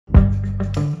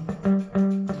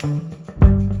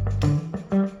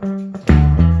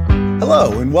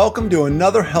and welcome to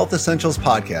another Health Essentials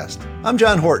podcast. I'm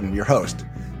John Horton, your host.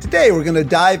 Today, we're going to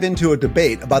dive into a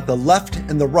debate about the left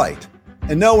and the right.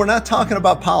 And no, we're not talking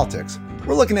about politics.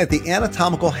 We're looking at the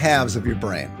anatomical halves of your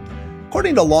brain.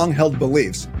 According to long-held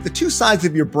beliefs, the two sides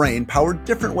of your brain power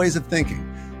different ways of thinking.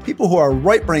 People who are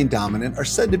right brain dominant are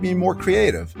said to be more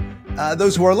creative.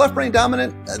 Those who are left brain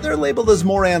dominant, they're labeled as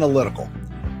more analytical.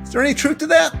 Is there any truth to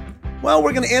that? Well,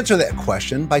 we're going to answer that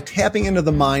question by tapping into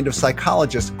the mind of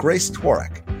psychologist Grace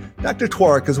Tworek. Dr.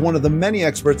 Tworek is one of the many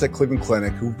experts at Cleveland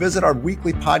Clinic who visit our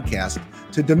weekly podcast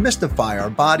to demystify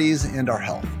our bodies and our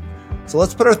health. So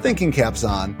let's put our thinking caps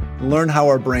on and learn how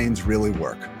our brains really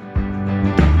work.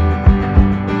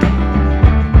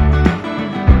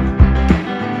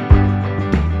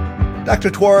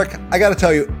 Dr. Tworek, I got to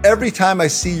tell you, every time I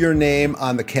see your name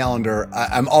on the calendar,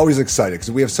 I'm always excited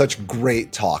because we have such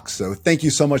great talks. So thank you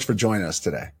so much for joining us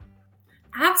today.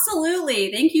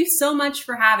 Absolutely. Thank you so much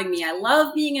for having me. I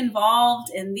love being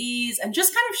involved in these and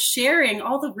just kind of sharing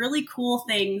all the really cool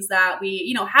things that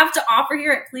we, have to offer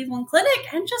here at Cleveland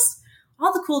Clinic and just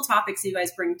all the cool topics you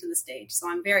guys bring to the stage. So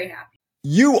I'm very happy.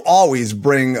 You always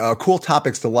bring cool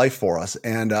topics to life for us.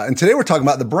 And today we're talking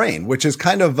about the brain, which is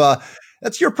kind of,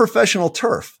 that's your professional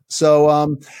turf.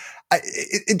 So,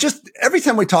 every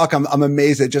time we talk, I'm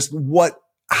amazed at just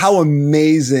how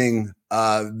amazing,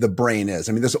 the brain is.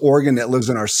 I mean, this organ that lives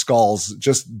in our skulls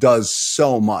just does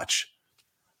so much.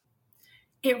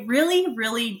 It really,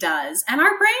 really does. And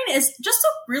our brain is just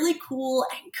a really cool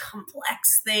and complex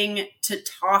thing to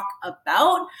talk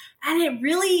about. And it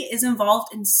really is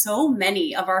involved in so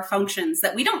many of our functions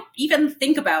that we don't even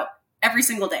think about every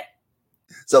single day.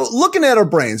 So looking at our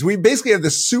brains, we basically have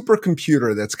this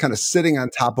supercomputer that's kind of sitting on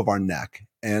top of our neck.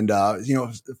 And,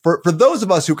 for those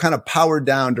of us who kind of powered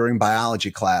down during biology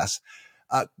class,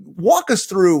 walk us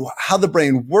through how the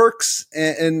brain works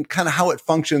and kind of how it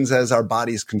functions as our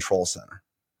body's control center.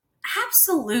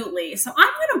 Absolutely. So I'm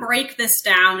going to break this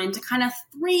down into kind of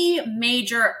three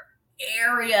major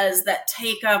areas that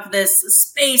take up this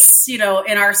space, in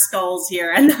our skulls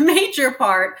here. And the major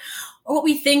part, or what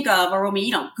we think of, or when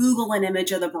we, Google an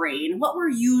image of the brain, what we're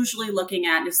usually looking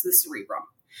at is the cerebrum.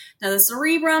 Now, the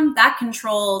cerebrum, that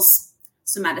controls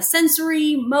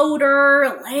somatosensory,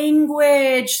 motor,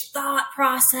 language, thought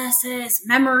processes,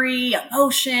 memory,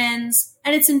 emotions,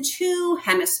 and it's in two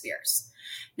hemispheres.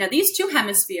 Now, these two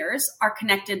hemispheres are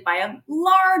connected by a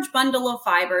large bundle of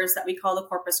fibers that we call the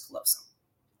corpus callosum.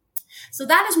 So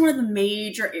that is one of the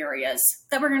major areas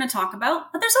that we're going to talk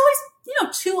about. But there's always,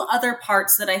 two other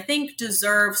parts that I think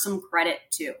deserve some credit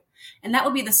too. And that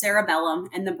would be the cerebellum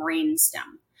and the brain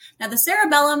stem. Now, the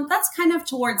cerebellum, that's kind of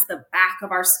towards the back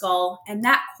of our skull, and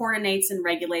that coordinates and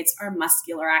regulates our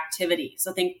muscular activity.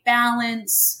 So think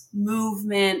balance,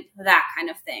 movement, that kind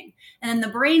of thing. And then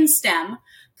the brain stem,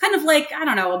 kind of like,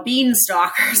 a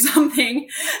beanstalk or something,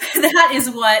 that is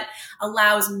what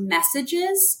allows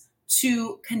messages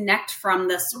to connect from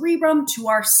the cerebrum to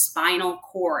our spinal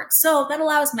cord. So that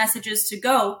allows messages to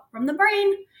go from the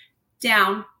brain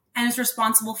down and is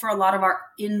responsible for a lot of our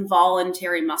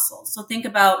involuntary muscles. So think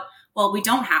about, we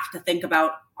don't have to think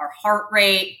about our heart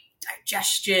rate,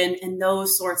 digestion, and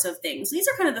those sorts of things. These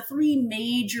are kind of the three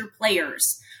major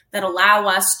players that allow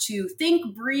us to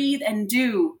think, breathe, and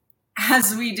do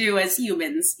as we do as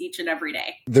humans each and every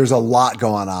day. There's a lot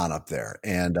going on up there.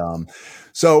 And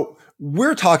so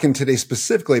we're talking today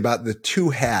specifically about the two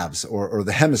halves or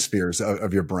the hemispheres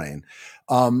of your brain.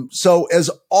 So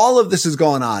as all of this is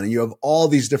going on and you have all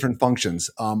these different functions,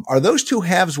 are those two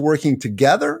halves working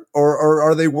together or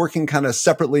are they working kind of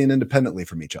separately and independently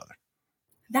from each other?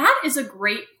 That is a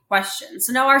great question.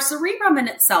 So now our cerebrum in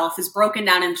itself is broken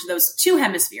down into those two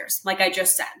hemispheres, like I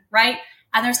just said, right?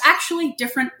 And there's actually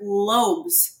different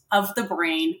lobes of the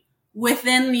brain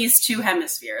within these two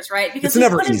hemispheres, right? Because it's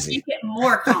never easy. Make it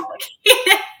more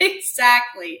complicated.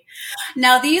 Exactly.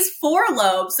 Now, these four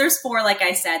lobes, there's four, like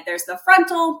I said, there's the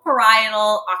frontal,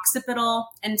 parietal, occipital,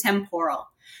 and temporal.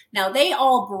 Now, they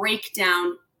all break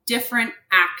down different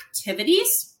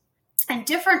activities and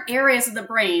different areas of the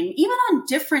brain, even on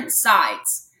different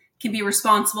sides, can be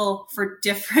responsible for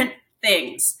different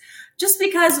things. Just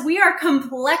because we are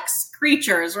complex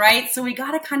creatures, right? So we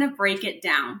got to kind of break it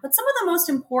down. But some of the most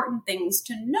important things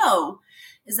to know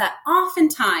is that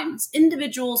oftentimes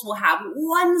individuals will have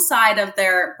one side of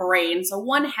their brain, so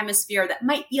one hemisphere that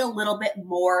might be a little bit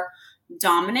more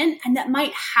dominant and that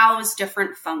might house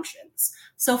different functions.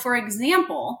 So for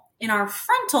example, in our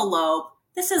frontal lobe,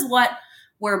 this is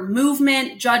where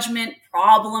movement, judgment,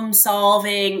 problem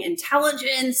solving,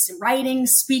 intelligence, writing,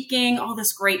 speaking, all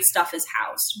this great stuff is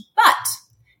housed. But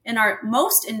in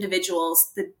most individuals,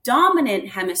 the dominant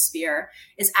hemisphere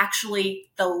is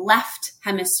actually the left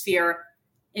hemisphere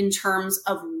in terms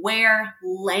of where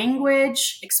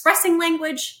language, expressing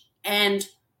language, and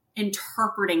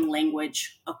interpreting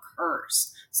language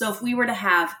occurs. So if we were to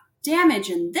have damage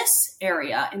in this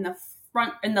area, in the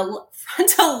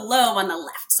frontal lobe on the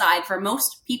left side for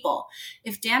most people,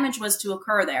 if damage was to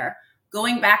occur there,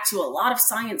 going back to a lot of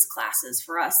science classes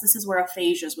for us, this is where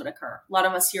aphasias would occur. A lot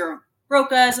of us hear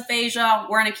Broca's aphasia,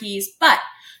 Wernicke's, but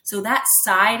so that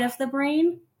side of the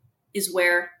brain is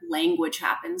where language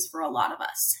happens for a lot of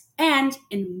us. And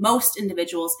in most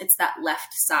individuals, it's that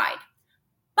left side.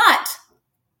 But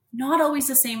not always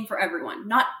the same for everyone.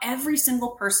 Not every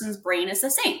single person's brain is the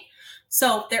same.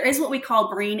 So there is what we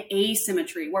call brain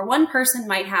asymmetry, where one person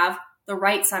might have the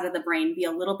right side of the brain be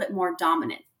a little bit more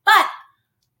dominant. But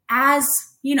as,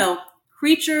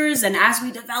 creatures and as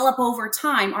we develop over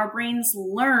time, our brains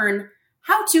learn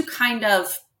how to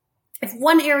if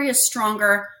one area is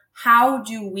stronger, how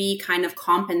do we kind of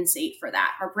compensate for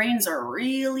that? Our brains are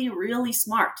really, really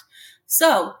smart.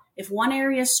 So if one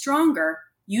area is stronger,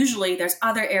 usually there's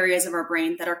other areas of our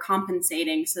brain that are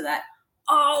compensating so that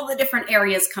all the different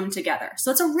areas come together.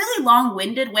 So it's a really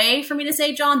long-winded way for me to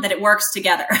say, John, that it works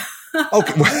together.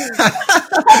 Okay.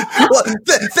 Well,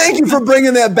 thank you for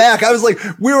bringing that back. I was like,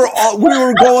 we were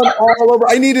going all over.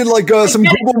 I needed some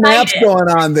Google Maps going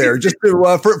on there just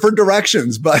to, for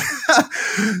directions. But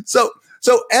so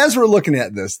as we're looking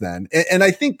at this then, and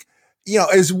I think,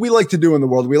 as we like to do in the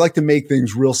world, we like to make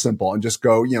things real simple and just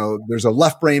go, there's a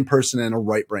left brain person and a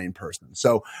right brain person.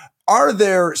 So are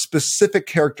there specific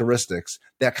characteristics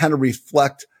that kind of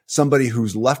reflect somebody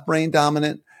who's left brain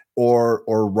dominant or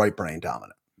right brain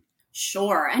dominant?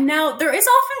 Sure. And now there is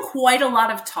often quite a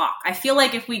lot of talk. I feel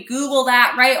like if we Google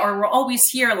that, right, or we'll always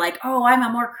hear I'm a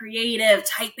more creative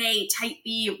type A, type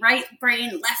B, right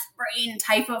brain, left brain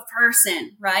type of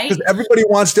person, right? Because everybody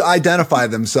wants to identify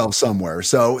themselves somewhere. And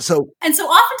so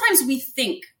oftentimes we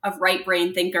think of right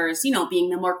brain thinkers, being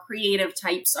the more creative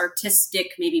types,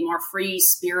 artistic, maybe more free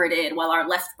spirited, while our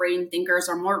left brain thinkers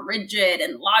are more rigid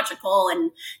and logical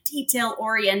and detail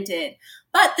oriented.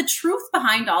 But the truth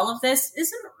behind all of this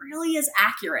isn't really as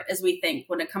accurate as we think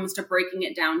when it comes to breaking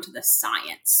it down to the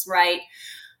science, right?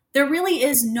 There really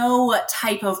is no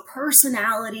type of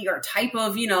personality or type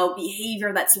of,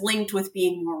 behavior that's linked with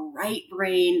being more right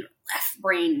brain, left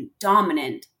brain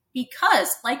dominant.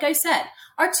 Because, like I said,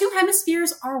 our two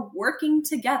hemispheres are working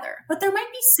together. But there might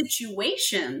be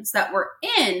situations that we're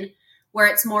in where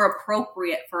it's more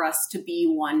appropriate for us to be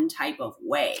one type of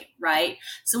way, right?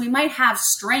 So we might have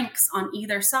strengths on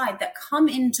either side that come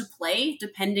into play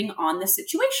depending on the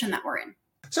situation that we're in.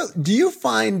 So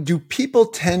do people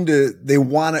they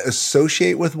want to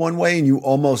associate with one way and you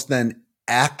almost then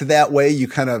act that way? You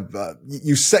kind of,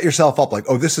 you set yourself up like,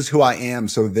 oh, this is who I am.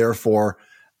 So therefore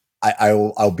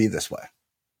I'll be this way.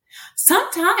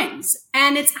 Sometimes.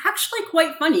 And it's actually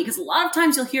quite funny because a lot of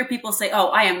times you'll hear people say, oh,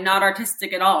 I am not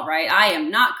artistic at all, right? I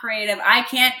am not creative. I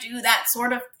can't do that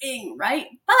sort of thing, right?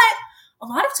 But a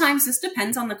lot of times this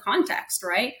depends on the context,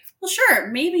 right? Well, sure,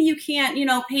 maybe you can't,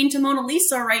 paint a Mona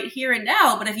Lisa right here and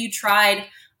now, but have you tried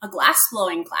a glass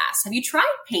blowing class? Have you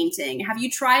tried painting? Have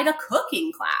you tried a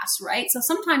cooking class, right? So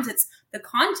sometimes it's the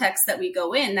context that we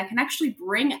go in that can actually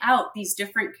bring out these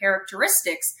different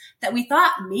characteristics that we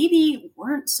thought maybe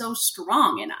weren't so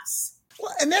strong in us.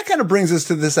 Well, and that kind of brings us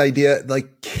to this idea,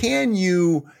 can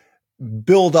you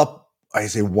build up, I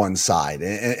say one side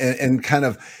and kind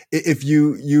of, if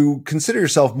you consider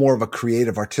yourself more of a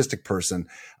creative, artistic person,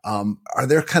 are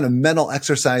there kind of mental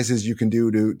exercises you can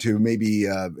do to maybe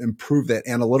improve that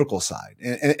analytical side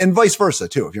and vice versa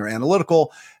too? If you're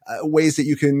analytical, ways that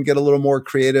you can get a little more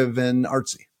creative and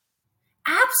artsy.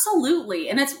 Absolutely.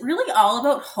 And it's really all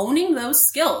about honing those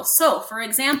skills. So, for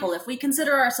example, if we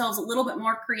consider ourselves a little bit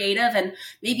more creative and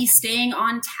maybe staying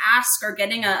on task or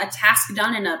getting a task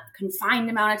done in a confined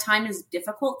amount of time is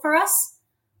difficult for us,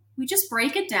 we just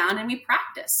break it down and we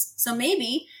practice. So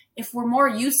maybe if we're more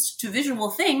used to visual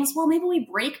things, well, maybe we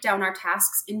break down our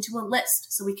tasks into a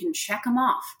list so we can check them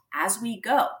off as we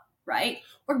go, right?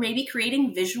 Or maybe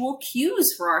creating visual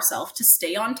cues for ourselves to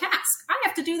stay on task. I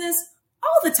have to do this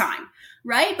all the time,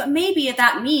 right? But maybe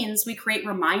that means we create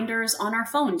reminders on our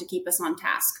phone to keep us on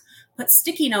task, put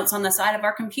sticky notes on the side of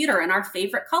our computer in our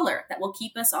favorite color that will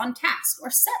keep us on task, or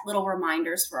set little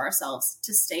reminders for ourselves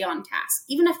to stay on task,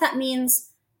 even if that means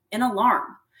an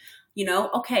alarm.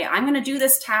 Okay, I'm going to do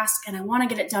this task and I want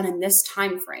to get it done in this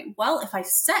time frame. Well, if I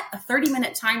set a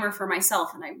 30-minute timer for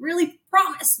myself and I really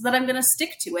promise that I'm going to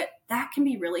stick to it, that can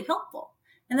be really helpful.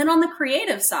 And then on the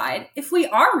creative side, if we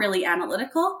are really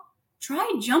analytical,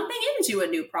 try jumping into a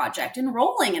new project,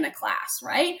 enrolling in a class,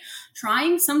 right?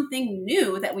 Trying something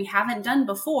new that we haven't done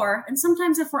before. And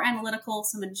sometimes if we're analytical,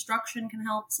 some instruction can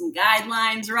help, some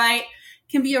guidelines, right?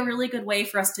 Can be a really good way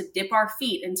for us to dip our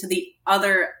feet into the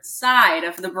other side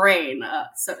of the brain,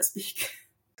 so to speak.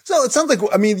 So it sounds like,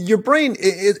 your brain,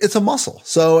 it's a muscle.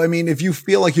 So, if you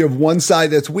feel like you have one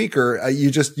side that's weaker,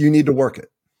 you need to work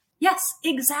it. Yes,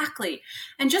 exactly.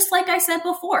 And just like I said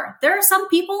before, there are some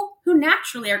people who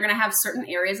naturally are going to have certain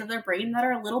areas of their brain that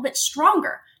are a little bit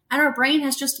stronger. And our brain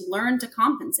has just learned to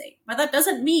compensate. But that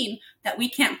doesn't mean that we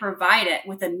can't provide it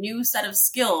with a new set of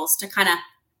skills to kind of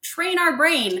train our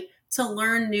brain to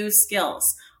learn new skills.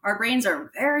 Our brains are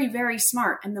very, very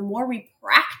smart. And the more we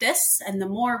practice and the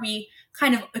more we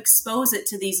kind of expose it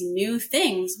to these new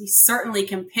things, we certainly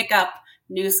can pick up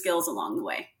new skills along the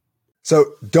way.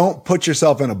 So don't put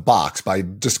yourself in a box by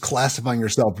just classifying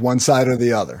yourself one side or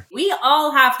the other. We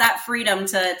all have that freedom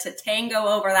to tango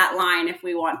over that line if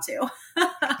we want to.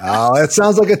 Oh, that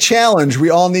sounds like a challenge. We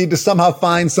all need to somehow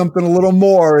find something a little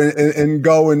more and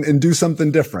go and do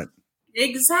something different.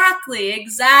 Exactly.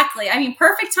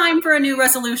 Perfect time for a new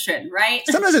resolution, right?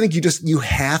 Sometimes I think you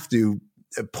have to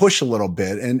push a little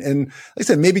bit and like I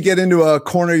said, maybe get into a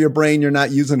corner of your brain you're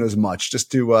not using as much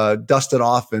just to dust it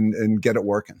off and get it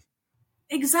working.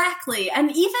 Exactly. And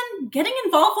even getting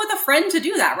involved with a friend to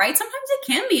do that, right? Sometimes it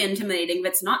can be intimidating if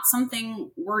it's not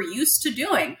something we're used to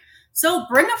doing. So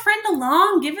bring a friend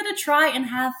along, give it a try, and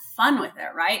have fun with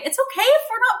it, right? It's okay if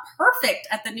we're not perfect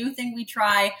at the new thing we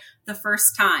try the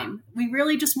first time. We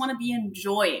really just want to be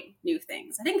enjoying new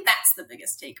things. I think that's the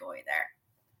biggest takeaway there.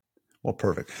 Well,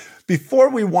 perfect. Before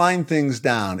we wind things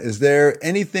down, is there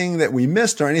anything that we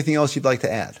missed or anything else you'd like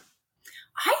to add?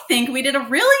 I think we did a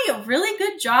really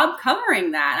good job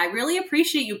covering that. I really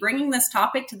appreciate you bringing this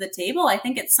topic to the table. I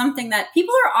think it's something that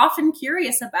people are often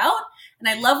curious about. And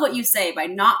I love what you say by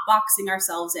not boxing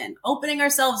ourselves in, opening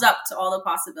ourselves up to all the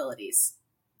possibilities.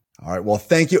 All right. Well,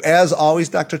 thank you. As always,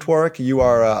 Dr. Tworek, you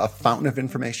are a fountain of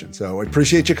information. So I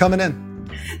appreciate you coming in.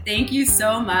 Thank you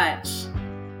so much.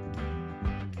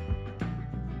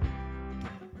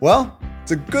 Well,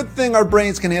 it's a good thing our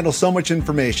brains can handle so much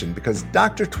information because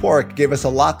Dr. Tworek gave us a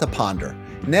lot to ponder.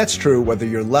 And that's true whether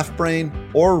you're left brain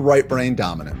or right brain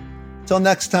dominant. Till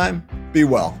next time, be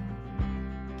well.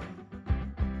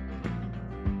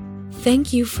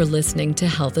 Thank you for listening to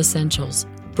Health Essentials,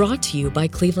 brought to you by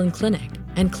Cleveland Clinic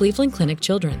and Cleveland Clinic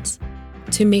Children's.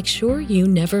 To make sure you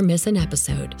never miss an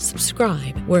episode,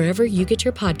 subscribe wherever you get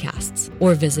your podcasts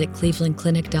or visit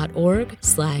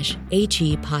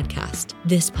clevelandclinic.org/HE podcast.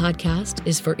 This podcast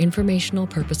is for informational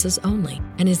purposes only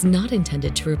and is not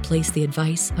intended to replace the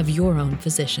advice of your own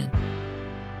physician.